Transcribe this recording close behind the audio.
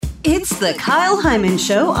It's the Kyle Hyman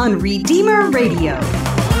Show on Redeemer Radio.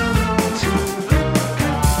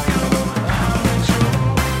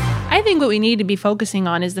 I think what we need to be focusing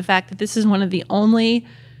on is the fact that this is one of the only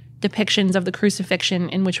depictions of the crucifixion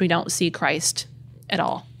in which we don't see Christ at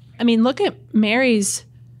all. I mean, look at Mary's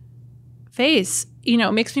face. You know,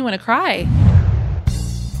 it makes me want to cry.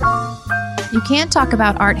 You can't talk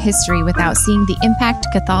about art history without seeing the impact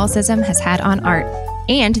Catholicism has had on art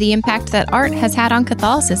and the impact that art has had on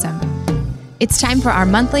Catholicism. It's time for our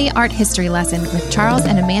monthly art history lesson with Charles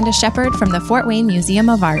and Amanda Shepard from the Fort Wayne Museum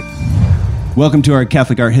of Art. Welcome to our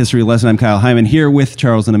Catholic Art History lesson. I'm Kyle Hyman here with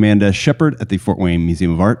Charles and Amanda Shepard at the Fort Wayne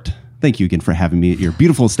Museum of Art. Thank you again for having me at your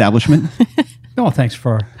beautiful establishment. Oh, thanks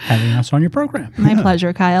for having us on your program. My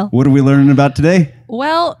pleasure, Kyle. What are we learning about today?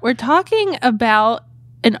 Well, we're talking about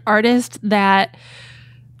an artist that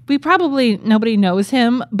nobody knows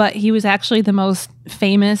him, but he was actually the most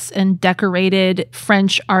famous and decorated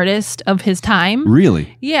French artist of his time.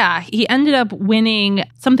 Really? Yeah. He ended up winning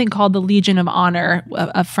something called the Legion of Honor,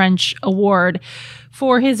 a French award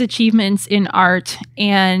for his achievements in art.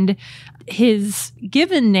 And his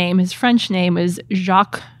given name, his French name, is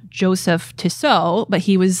Jacques-Joseph Tissot, but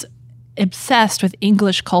he was obsessed with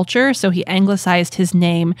English culture, so he anglicized his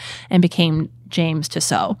name and became James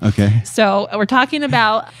Tissot. Okay. So we're talking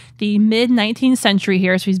about the mid-19th century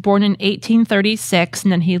here. So he's born in 1836,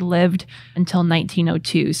 and then he lived until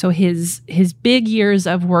 1902. So his big years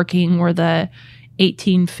of working were the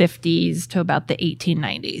 1850s to about the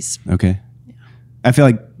 1890s. Okay. Yeah. I feel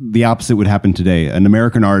like the opposite would happen today. An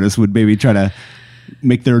American artist would maybe try to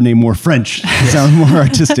make their name more French, sound more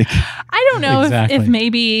artistic. I don't know if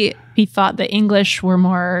maybe he thought the English were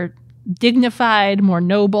more dignified, more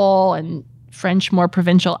noble, and French more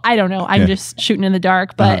provincial. I don't know. I'm just shooting in the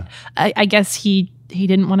dark, but I guess he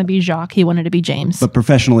didn't want to be Jacques. He wanted to be James. But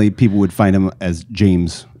professionally, people would find him as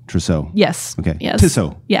James Tissot. Yes. Okay. Yes.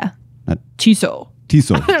 Tissot. Yeah. Not Tissot.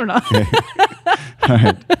 Tissot. I don't know. Okay. All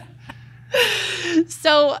right.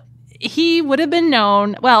 So he would have been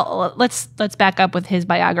known, well, let's back up with his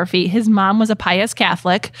biography. His mom was a pious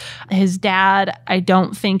Catholic. His dad, I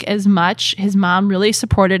don't think as much. His mom really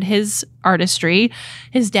supported his artistry.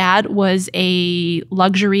 His dad was a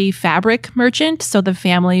luxury fabric merchant, so the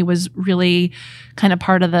family was really kind of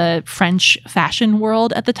part of the French fashion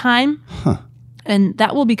world at the time. Huh. And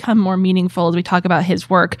that will become more meaningful as we talk about his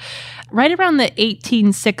work. Right around the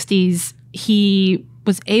 1860s, he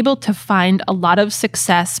was able to find a lot of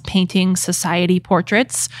success painting society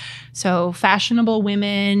portraits. So fashionable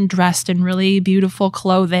women dressed in really beautiful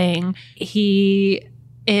clothing. He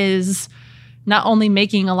is not only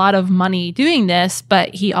making a lot of money doing this,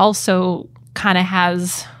 but he also kind of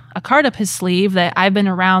has a card up his sleeve that I've been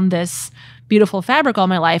around this beautiful fabric all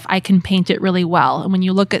my life. I can paint it really well. And when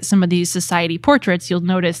you look at some of these society portraits, you'll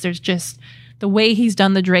notice there's just the way he's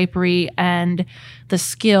done the drapery and the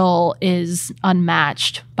skill is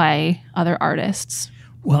unmatched by other artists.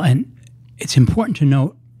 Well, and it's important to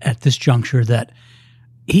note at this juncture that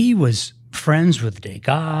he was friends with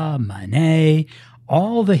Degas, Manet,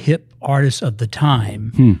 all the hip artists of the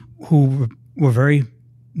time who were very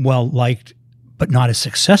well liked, but not as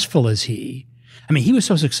successful as he. I mean, he was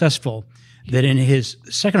so successful that in his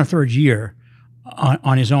second or third year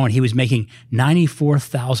on his own, he was making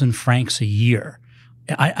 94,000 francs a year.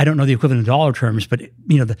 I don't know the equivalent in dollar terms, but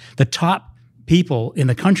you know the top people in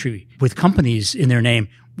the country with companies in their name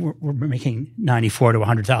were making 94 to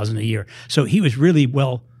 100,000 a year. So he was really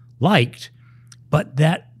well liked, but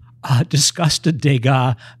that disgusted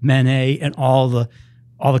Degas, Manet, and all the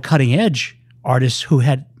cutting edge artists who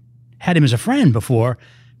had him as a friend before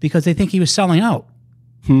because they think he was selling out.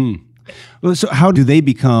 Well, so how do they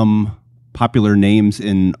become popular names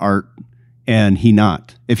in art and he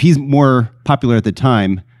not? If he's more popular at the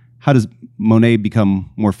time, how does Monet become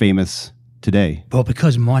more famous today? Well,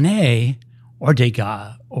 because Monet or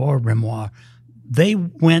Degas or Renoir, they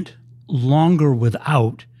went longer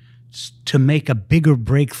without to make a bigger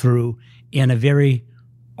breakthrough in a very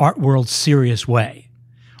art world serious way.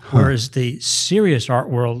 Whereas the serious art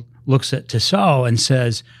world looks at Tissot and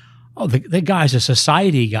says, oh, the guy's a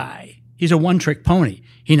society guy. He's a one-trick pony.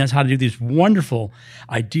 He knows how to do these wonderful,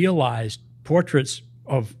 idealized portraits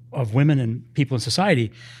of women and people in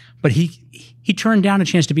society. But he turned down a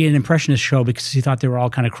chance to be in an impressionist show because he thought they were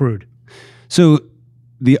all kind of crude. So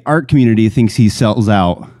the art community thinks he sells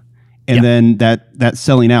out. And then that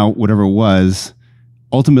selling out, whatever it was,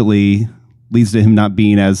 ultimately leads to him not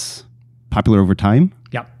being as popular over time?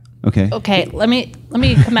 Yep. Okay. Let me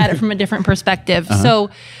come at it from a different perspective.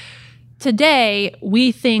 So today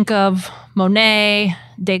we think of Monet,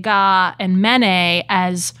 Degas, and Manet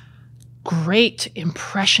as great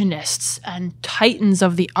impressionists and titans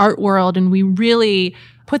of the art world, and we really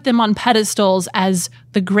put them on pedestals as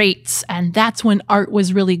the greats, and that's when art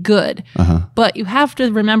was really good. But you have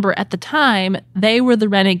to remember, at the time, they were the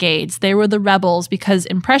renegades, they were the rebels, because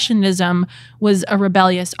Impressionism was a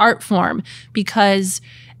rebellious art form. Because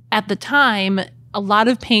at the time, a lot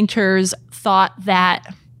of painters thought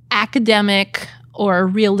that academic or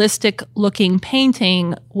realistic looking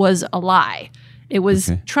painting was a lie. It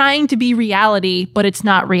was trying to be reality, but it's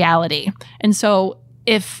not reality. And so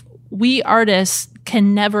if we artists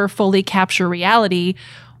can never fully capture reality,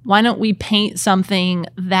 why don't we paint something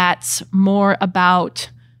that's more about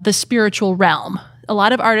the spiritual realm? A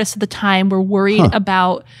lot of artists at the time were worried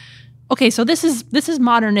about, okay, so this is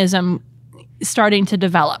modernism starting to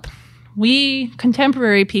develop. We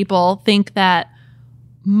contemporary people think that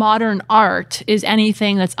modern art is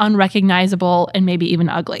anything that's unrecognizable and maybe even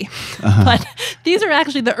ugly. But these are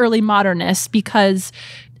actually the early modernists, because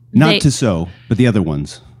not Tissot, but the other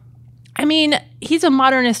ones. I mean, he's a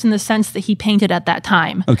modernist in the sense that he painted at that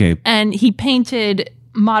time. Okay. And he painted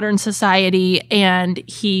modern society, and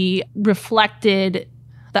he reflected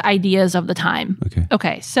the ideas of the time.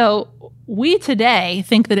 Okay. So we today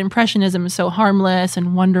think that Impressionism is so harmless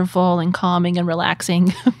and wonderful and calming and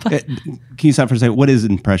relaxing. But Can you stop for a second? What is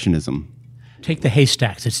Impressionism? Take the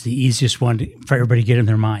haystacks. It's the easiest one for everybody to get in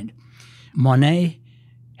their mind. Monet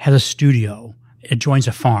has a studio. It joins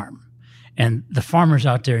a farm. And the farmer's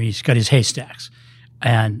out there, he's got his haystacks.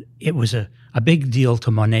 And it was a big deal to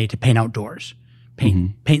Monet to paint outdoors,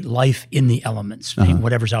 paint life in the elements, paint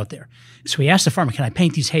whatever's out there. So he asked the farmer, can I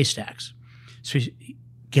paint these haystacks? So he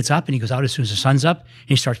gets up and he goes out as soon as the sun's up, and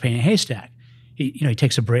he starts painting a haystack. He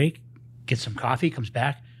takes a break, gets some coffee, comes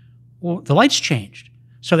back. Well, the lights changed.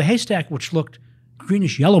 So the haystack, which looked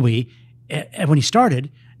greenish yellowy when he started,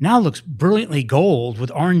 now looks brilliantly gold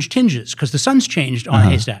with orange tinges because the sun's changed on a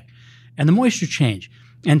haystack. And the moisture change.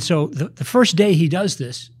 And so the first day he does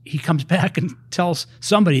this, he comes back and tells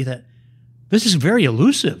somebody that this is very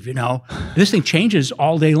elusive, This thing changes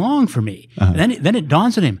all day long for me. And then it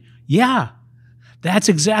dawns on him, yeah, that's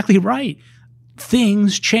exactly right.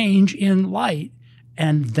 Things change in light.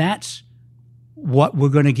 And that's what we're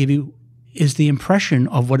going to give you, is the impression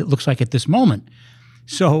of what it looks like at this moment.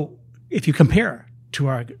 So if you compare to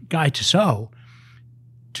our guy Tissot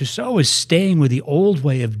is staying with the old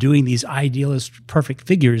way of doing these idealist perfect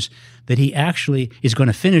figures that he actually is going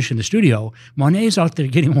to finish in the studio. Monet's out there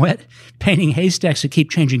getting wet, painting haystacks that keep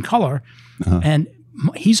changing color. And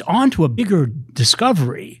he's on to a bigger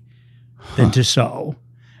discovery than Tissot.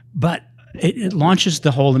 But it launches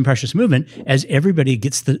the whole Impressionist movement as everybody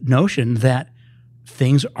gets the notion that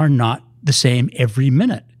things are not the same every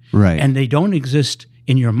minute. Right. And they don't exist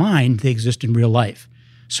in your mind, they exist in real life.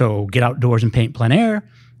 So get outdoors and paint plein air,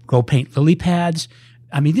 go paint lily pads.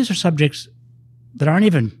 I mean, these are subjects that aren't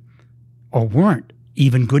even, or weren't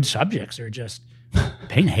even good subjects. They're just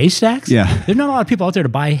paint haystacks. Yeah. There's not a lot of people out there to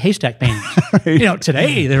buy haystack paintings. Right.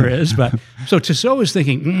 Today there is, but so Tissot is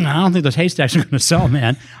thinking, I don't think those haystacks are going to sell,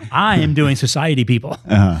 man. I am doing society, people.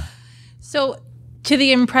 So to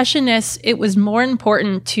the Impressionists, it was more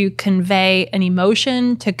important to convey an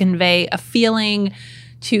emotion, to convey a feeling,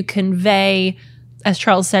 to convey, as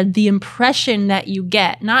Charles said, the impression that you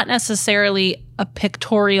get, not necessarily a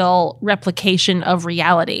pictorial replication of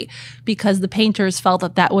reality, because the painters felt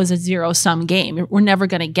that that was a zero-sum game. We're never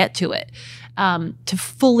going to get to it. To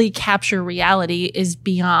fully capture reality is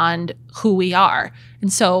beyond who we are.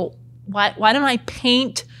 And so why don't I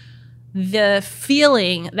paint the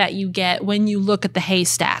feeling that you get when you look at the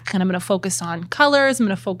haystack? And I'm going to focus on colors. I'm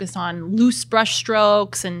going to focus on loose brush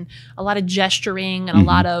strokes and a lot of gesturing and a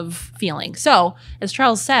lot of feeling. So, as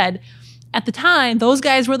Charles said, at the time, those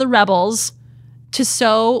guys were the rebels.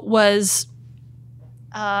 Tissot was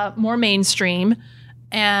more mainstream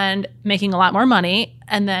and making a lot more money.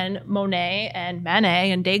 And then Monet and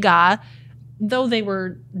Manet and Degas, though they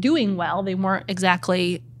were doing well, they weren't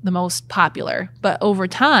exactly the most popular. But over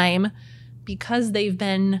time, because they've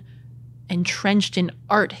been entrenched in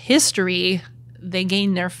art history, they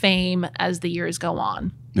gain their fame as the years go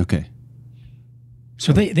on. Okay.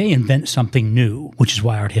 So they invent something new, which is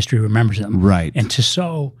why art history remembers them. Right. And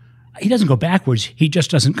Tissot, he doesn't go backwards. He just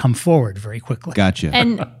doesn't come forward very quickly. Gotcha.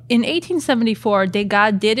 And in 1874,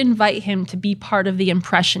 Degas did invite him to be part of the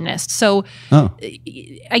Impressionists. So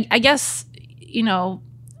I guess,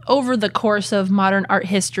 over the course of modern art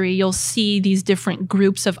history, you'll see these different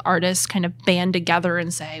groups of artists kind of band together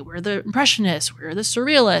and say, we're the Impressionists, we're the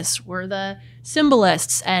Surrealists, we're the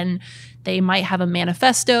Symbolists. And they might have a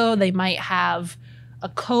manifesto, they might have a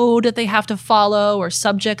code that they have to follow or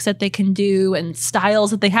subjects that they can do and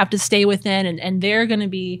styles that they have to stay within. And they're going to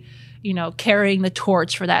be, carrying the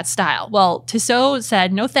torch for that style. Well, Tissot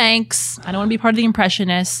said, no thanks. I don't want to be part of the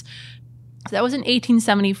Impressionists. So that was in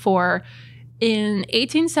 1874. In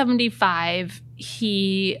 1875,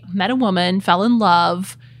 he met a woman, fell in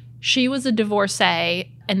love. She was a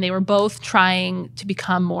divorcee, and they were both trying to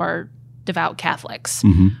become more devout Catholics.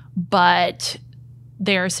 Mm-hmm. But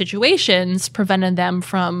their situations prevented them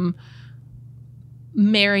from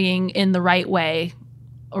marrying in the right way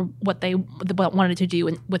or what they wanted to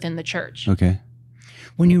do within the church. Okay.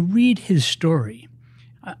 When you read his story,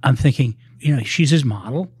 I'm thinking, she's his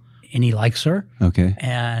model, and he likes her. Okay.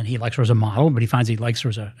 And he likes her as a model, but he finds he likes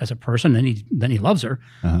her as a person, and then he loves her.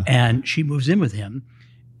 Uh-huh. And she moves in with him.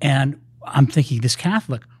 And I'm thinking, this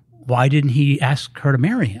Catholic, why didn't he ask her to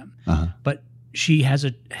marry him? Uh-huh. But she has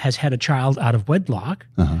had a child out of wedlock.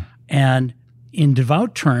 Uh-huh. And in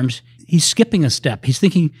devout terms, he's skipping a step. He's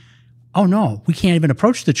thinking, oh no, we can't even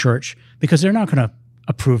approach the church because they're not going to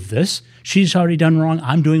approve this. She's already done wrong.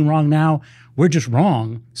 I'm doing wrong now. We're just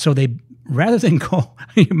wrong. So they, rather than go,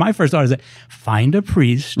 my first thought is that find a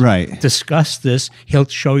priest, right, discuss this. He'll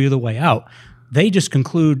show you the way out. They just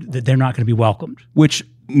conclude that they're not going to be welcomed. Which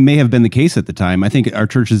may have been the case at the time. I think our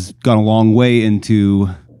church has gone a long way into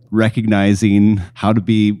recognizing how to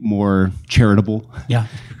be more charitable. Yeah.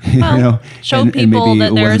 Show and people maybe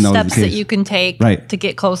that there are wasn't always steps the that case. you can take Right. to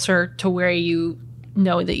get closer to where you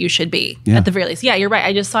know that you should be, Yeah. at the very least. Yeah, you're right.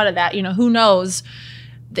 I just thought of that. Who knows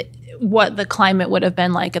what the climate would have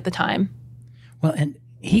been like at the time. Well, and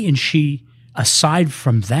he and she, aside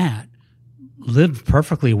from that, lived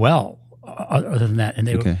perfectly well. Other than that, and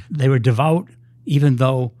they were devout, even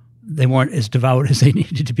though they weren't as devout as they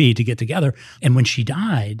needed to be to get together. And when she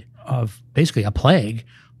died of basically a plague,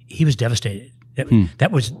 he was devastated.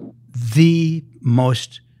 That was the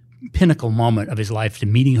most pinnacle moment of his life, to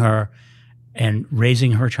meeting her and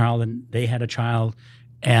raising her child, and they had a child,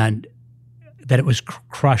 and that it was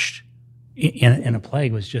crushed in a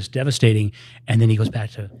plague was just devastating. And then he goes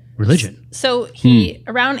back to religion. So he,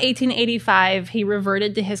 around 1885, he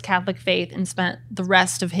reverted to his Catholic faith and spent the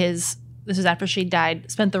rest of his, this is after she died,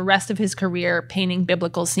 spent the rest of his career painting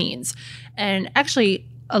biblical scenes. And actually,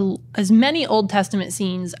 as many Old Testament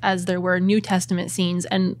scenes as there were New Testament scenes.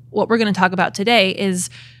 And what we're going to talk about today is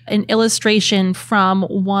an illustration from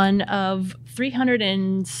one of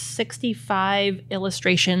 365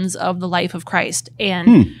 illustrations of the life of Christ.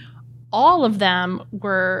 And all of them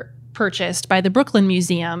were purchased by the Brooklyn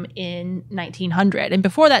Museum in 1900. And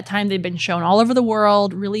before that time, they'd been shown all over the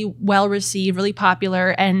world, really well received, really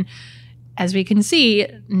popular. And as we can see,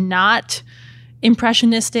 not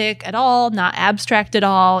impressionistic at all, not abstract at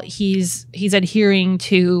all. He's adhering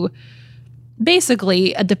to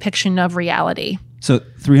basically a depiction of reality. So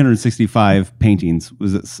 365 paintings,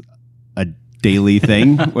 was it a daily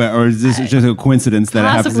thing? Or is this just a coincidence that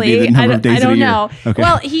Possibly. it happens to be the number of days I don't of the know. year? Okay.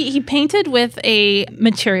 Well, he painted with a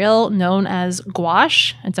material known as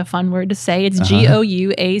gouache. It's a fun word to say. It's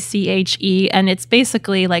Gouache, and it's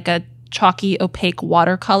basically like a chalky, opaque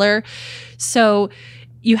watercolor. So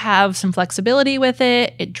you have some flexibility with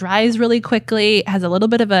it. It dries really quickly. It has a little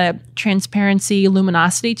bit of a transparency,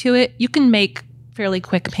 luminosity to it. You can make fairly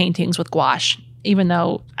quick paintings with gouache, even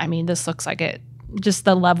though, this looks like it. Just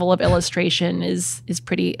the level of illustration is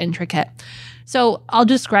pretty intricate. So I'll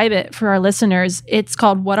describe it for our listeners. It's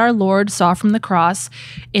called What Our Lord Saw from the Cross.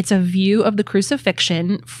 It's a view of the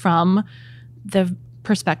crucifixion from the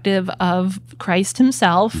perspective of Christ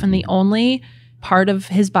himself, and the only part of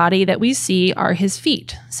his body that we see are his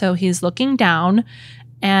feet. So he's looking down,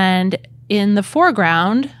 and in the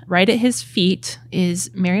foreground, right at his feet, is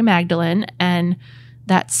Mary Magdalene, and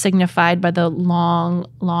that's signified by the long,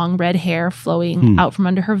 long red hair flowing out from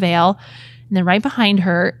under her veil. And then right behind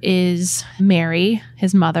her is Mary,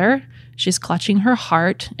 his mother. She's clutching her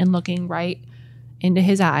heart and looking right into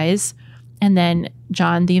his eyes. And then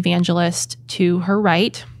John the Evangelist to her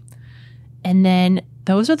right. And then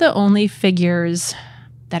those are the only figures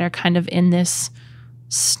that are kind of in this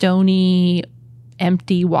stony,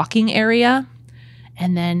 empty walking area.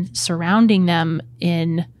 And then surrounding them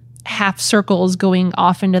in half circles going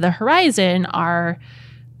off into the horizon are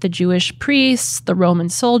the Jewish priests, the Roman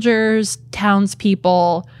soldiers,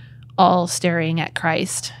 townspeople, all staring at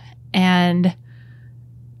Christ. And I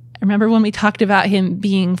remember when we talked about him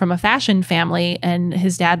being from a fashion family and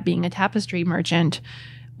his dad being a tapestry merchant,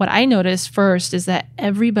 what I noticed first is that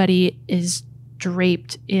everybody is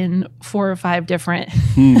draped in 4 or 5 different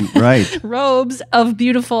right. robes of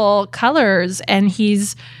beautiful colors. And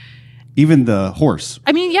he's... Even the horse.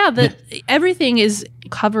 everything is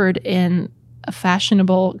covered in a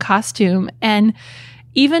fashionable costume. And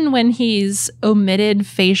even when he's omitted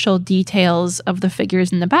facial details of the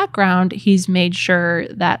figures in the background, he's made sure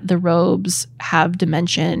that the robes have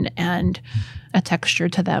dimension and a texture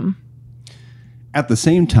to them. At the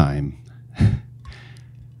same time,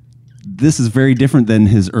 this is very different than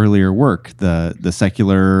his earlier work, the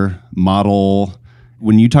secular model.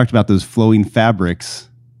 When you talked about those flowing fabrics,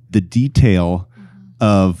 the detail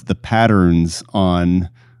of the patterns on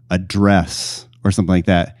a dress or something like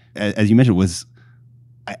that, as you mentioned, was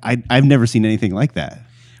I've never seen anything like that.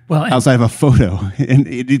 Well, outside of a photo, and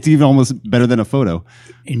it's even almost better than a photo.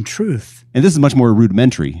 In truth, and this is much more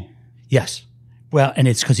rudimentary. Yes, well, and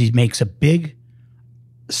it's because he makes a big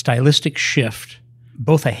stylistic shift,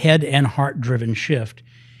 both a head and heart-driven shift.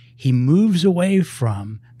 He moves away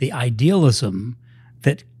from the idealism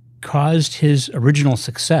that caused his original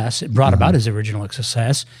success. It brought about his original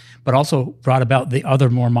success, but also brought about the other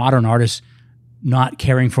more modern artists not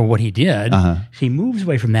caring for what he did. He moves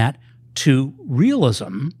away from that to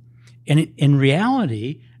realism. And in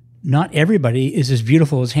reality, not everybody is as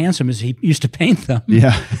beautiful, as handsome as he used to paint them.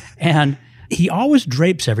 Yeah. And he always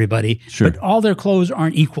drapes everybody, but all their clothes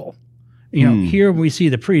aren't equal. You know, here we see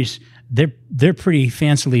the priests, they're pretty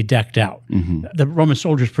fancily decked out. The Roman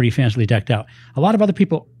soldiers pretty fancily decked out. A lot of other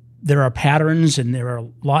people, there are patterns and there are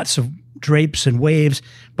lots of drapes and waves,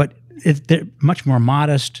 but they're much more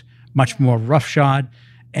modest, much more roughshod,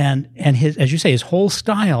 and his, as you say, his whole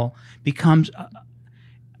style becomes,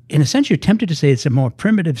 in a sense, you're tempted to say it's a more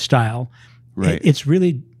primitive style. Right. It's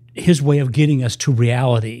really his way of getting us to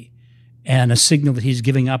reality, and a signal that he's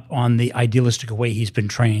giving up on the idealistic way he's been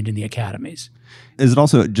trained in the academies. Is it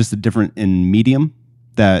also just a different in medium,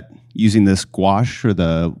 that using this gouache or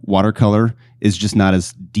the watercolor is just not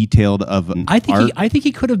as detailed of an art? I think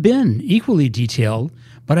he could have been equally detailed,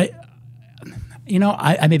 but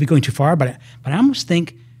I may be going too far, but I almost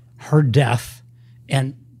think her death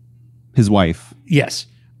and his wife. Yes.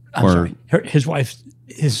 His wife,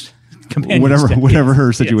 his companion. Whatever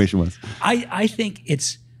her situation was. I think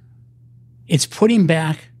it's put him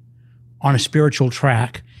back on a spiritual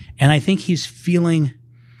track, and I think he's feeling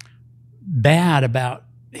bad about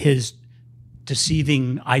his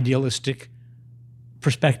deceiving idealistic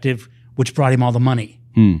perspective, which brought him all the money.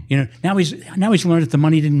 You know, now he's learned that the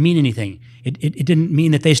money didn't mean anything. It didn't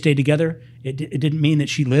mean that they stayed together. It didn't mean that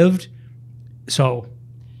she lived. So,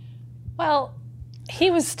 well,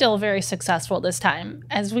 he was still very successful this time.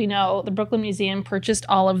 As we know, the Brooklyn Museum purchased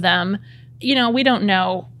all of them. You know, we don't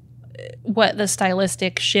know what the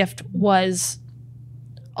stylistic shift was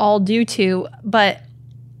all due to, but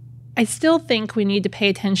I still think we need to pay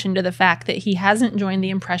attention to the fact that he hasn't joined the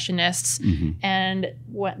Impressionists, and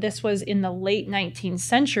this was in the late 19th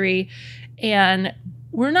century, and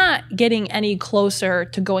we're not getting any closer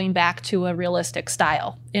to going back to a realistic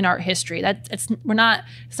style in art history. It's not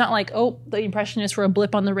like, oh, the Impressionists were a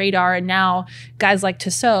blip on the radar, and now guys like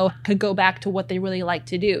Tissot could go back to what they really like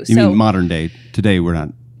to do. You mean modern day? Today we're not.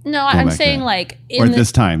 No, I'm saying like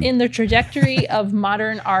this time in the trajectory of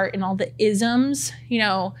modern art and all the isms, you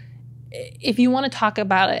know. If you want to talk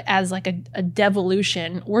about it as like a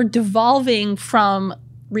devolution, we're devolving from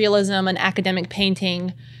realism and academic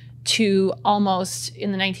painting to almost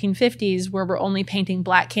in the 1950s, where we're only painting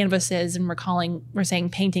black canvases and we're saying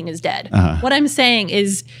painting is dead. What I'm saying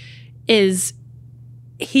is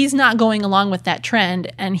he's not going along with that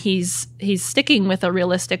trend, and he's sticking with a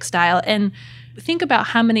realistic style. And think about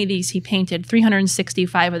how many of these he painted,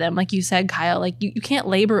 365 of them. Like you said, Kyle, like you can't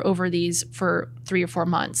labor over these for 3 or 4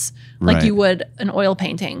 months like you would an oil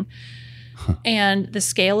painting. And the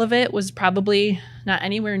scale of it was probably not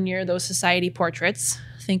anywhere near those society portraits.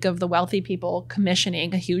 Think of the wealthy people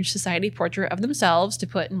commissioning a huge society portrait of themselves to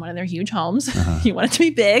put in one of their huge homes. You want it to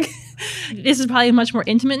be big. This is probably much more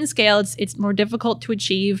intimate in scale. It's more difficult to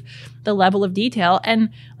achieve the level of detail.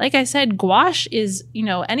 And like I said, gouache is,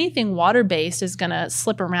 anything water-based is going to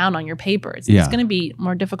slip around on your paper. It's going to be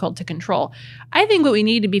more difficult to control. I think what we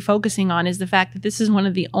need to be focusing on is the fact that this is one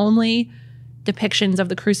of the only depictions of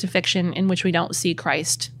the crucifixion in which we don't see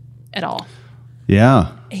Christ at all.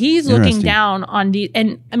 Yeah. He's looking down on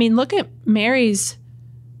and I mean, look at Mary's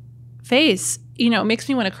face. It makes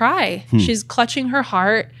me want to cry. She's clutching her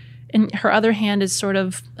heart, and her other hand is sort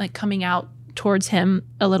of like coming out towards him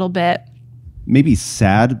a little bit. Maybe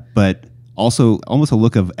sad, but also almost a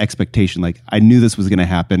look of expectation. Like, I knew this was going to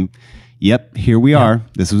happen. Yep, here we are.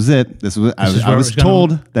 This was it. I was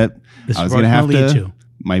told that I was going to have to.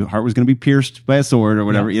 My heart was going to be pierced by a sword or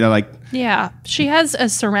whatever, Yeah, she has a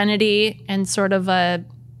serenity and sort of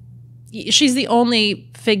she's the only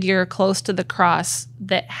figure close to the cross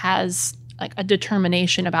that has like a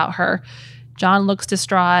determination about her. John looks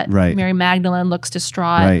distraught. Right. Mary Magdalene looks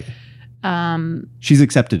distraught. Right. She's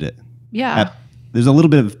accepted it. Yeah. There's a little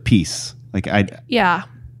bit of peace. Yeah.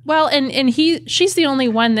 Well, and she's the only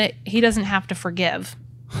one that he doesn't have to forgive.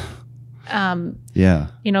 Yeah.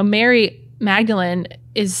 Mary Magdalene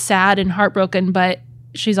is sad and heartbroken, but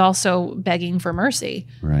she's also begging for mercy.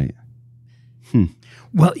 Right.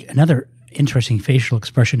 Well, another interesting facial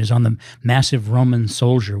expression is on the massive Roman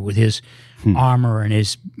soldier with his armor and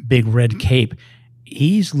his big red cape.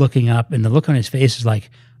 He's looking up, and the look on his face is like,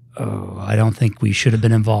 oh, I don't think we should have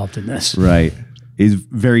been involved in this. Right. He's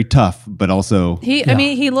very tough, but also he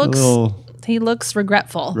looks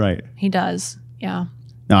regretful. Right. He does. Yeah.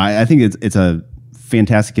 No, I think it's a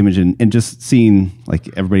fantastic image, and just seeing like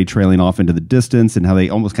everybody trailing off into the distance and how they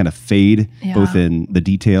almost kind of fade, both in the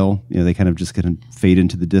detail. They kind of just kind of fade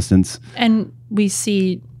into the distance. And we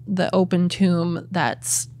see the open tomb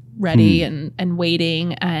that's ready and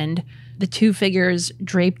waiting, and the two figures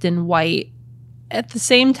draped in white. At the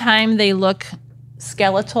same time, they look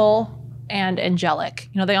skeletal and angelic.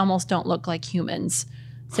 They almost don't look like humans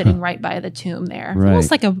sitting right by the tomb there. Right. Almost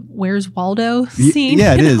like a Where's Waldo scene.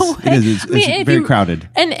 Yeah, it is. It is. It's very crowded.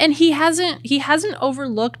 And he hasn't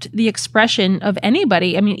overlooked the expression of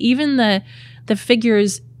anybody. I mean, even the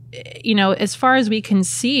figures, as far as we can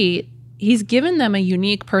see, he's given them a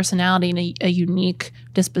unique personality and a unique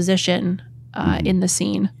disposition in the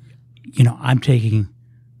scene. I'm taking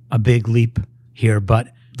a big leap here,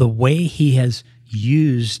 but the way he has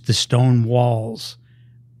used the stone walls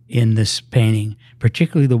in this painting,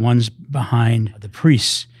 particularly the ones behind the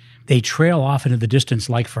priests, they trail off into the distance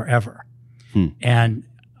like forever. And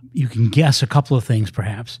you can guess a couple of things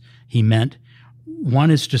perhaps he meant.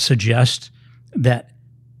 One is to suggest that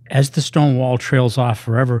as the stone wall trails off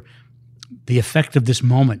forever, the effect of this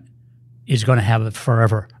moment is going to have a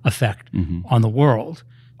forever effect on the world.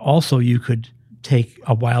 Also, you could take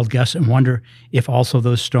a wild guess and wonder if also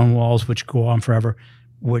those stone walls, which go on forever,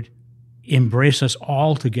 would embrace us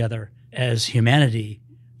all together as humanity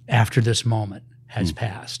after this moment has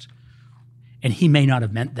passed. And he may not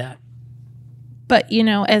have meant that. But,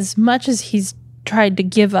 as much as he's tried to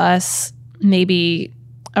give us maybe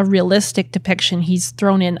a realistic depiction, he's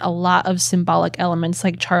thrown in a lot of symbolic elements.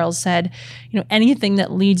 Like Charles said, anything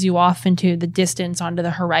that leads you off into the distance, onto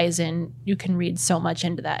the horizon, you can read so much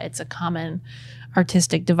into that. It's a common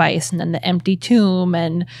artistic device. And then the empty tomb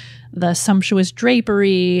and the sumptuous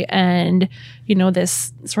drapery and,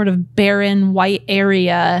 this sort of barren white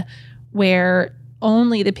area where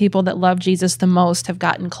only the people that love Jesus the most have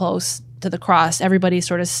gotten close to the cross. Everybody's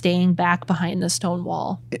sort of staying back behind the stone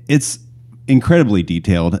wall. It's incredibly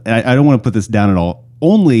detailed. I don't want to put this down at all.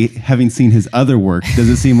 Only having seen his other work does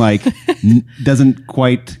it seem like doesn't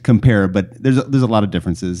quite compare, but there's a lot of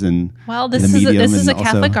differences in this is a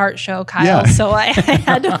Catholic art show, Kyle. So I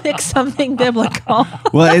had to pick something biblical.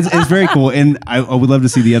 Well, it's very cool, and I would love to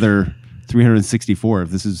see the other 364 if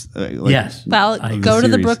this is yes. Well, go to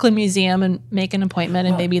the Brooklyn Museum and make an appointment,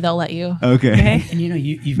 and maybe they'll let you. Okay. And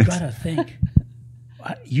you've got to think.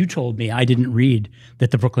 You told me I didn't read that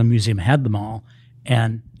the Brooklyn Museum had them all.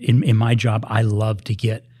 And in my job, I love to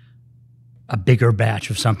get a bigger batch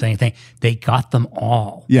of something. I think they got them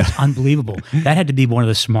all. Yeah. It's unbelievable. That had to be one of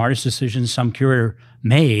the smartest decisions some curator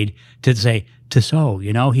made to say, Tissot,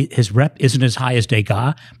 his rep isn't as high as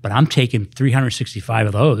Degas, but I'm taking 365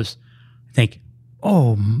 of those. I think,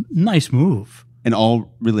 oh, nice move. And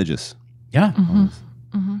all religious. Yeah.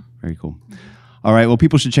 Very cool. All right. Well,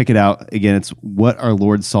 people should check it out. Again, it's What Our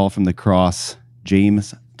Lord Saw from the Cross,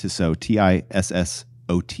 James Tissot, Tissot.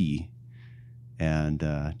 And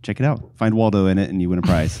check it out. Find Waldo in it and you win a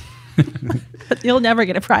prize. You'll never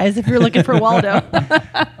get a prize if you're looking for Waldo.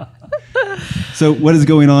 So what is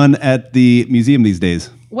going on at the museum these days?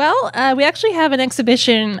 Well, we actually have an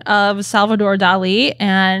exhibition of Salvador Dali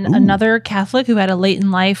and another Catholic who had a late in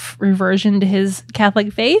life reversion to his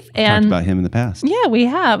Catholic faith. And talked about him in the past. Yeah, we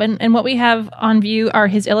have. And what we have on view are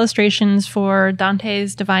his illustrations for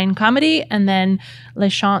Dante's Divine Comedy and then Les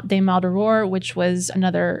Chants des Malderots, which was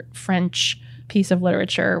another French piece of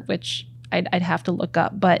literature, which I'd have to look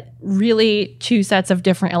up. But really two sets of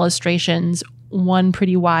different illustrations, one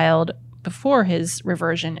pretty wild before his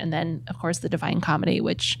reversion, and then, of course, the Divine Comedy,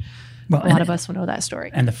 which a lot of us will know that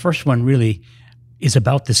story. And the first one really is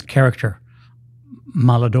about this character,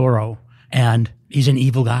 Malodoro, and he's an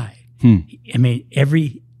evil guy. I mean,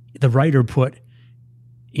 the writer put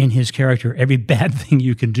in his character every bad thing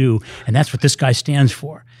you can do, and that's what this guy stands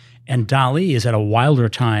for. And Dali is at a wilder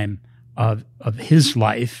time of his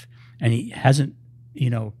life, and he hasn't,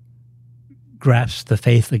 grasped the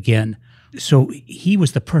faith again. So he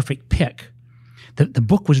was the perfect pick. The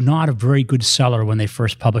book was not a very good seller when they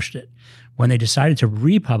first published it. When they decided to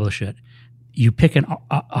republish it, you pick a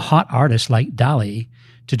hot artist like Dali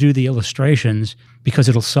to do the illustrations because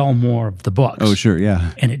it'll sell more of the books. Oh, sure,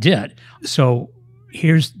 yeah. And it did. So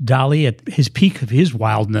here's Dali at his peak of his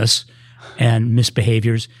wildness and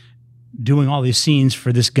misbehaviors, doing all these scenes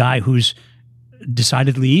for this guy who's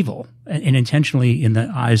decidedly evil and intentionally in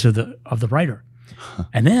the eyes of the writer.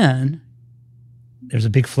 And then there's a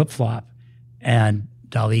big flip-flop, and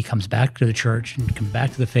Dali comes back to the church and comes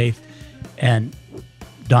back to the faith, and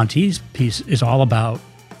Dante's piece is all about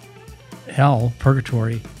hell,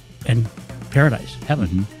 purgatory, and paradise, heaven.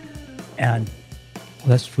 Mm-hmm. And well,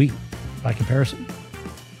 that's sweet by comparison.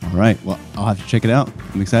 All right. Well, I'll have to check it out.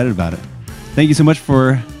 I'm excited about it. Thank you so much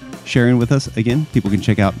for sharing with us. Again, people can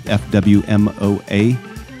check out fwmoa.org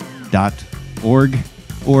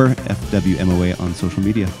or FWMOA on social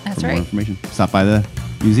media for more information. Stop by the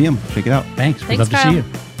museum. Check it out. Thanks. We'd love Kyle. to see you.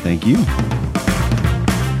 Thank you.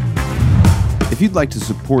 If you'd like to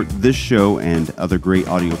support this show and other great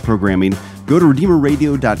audio programming, go to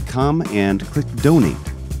RedeemerRadio.com and click Donate.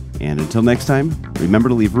 And until next time, remember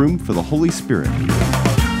to leave room for the Holy Spirit.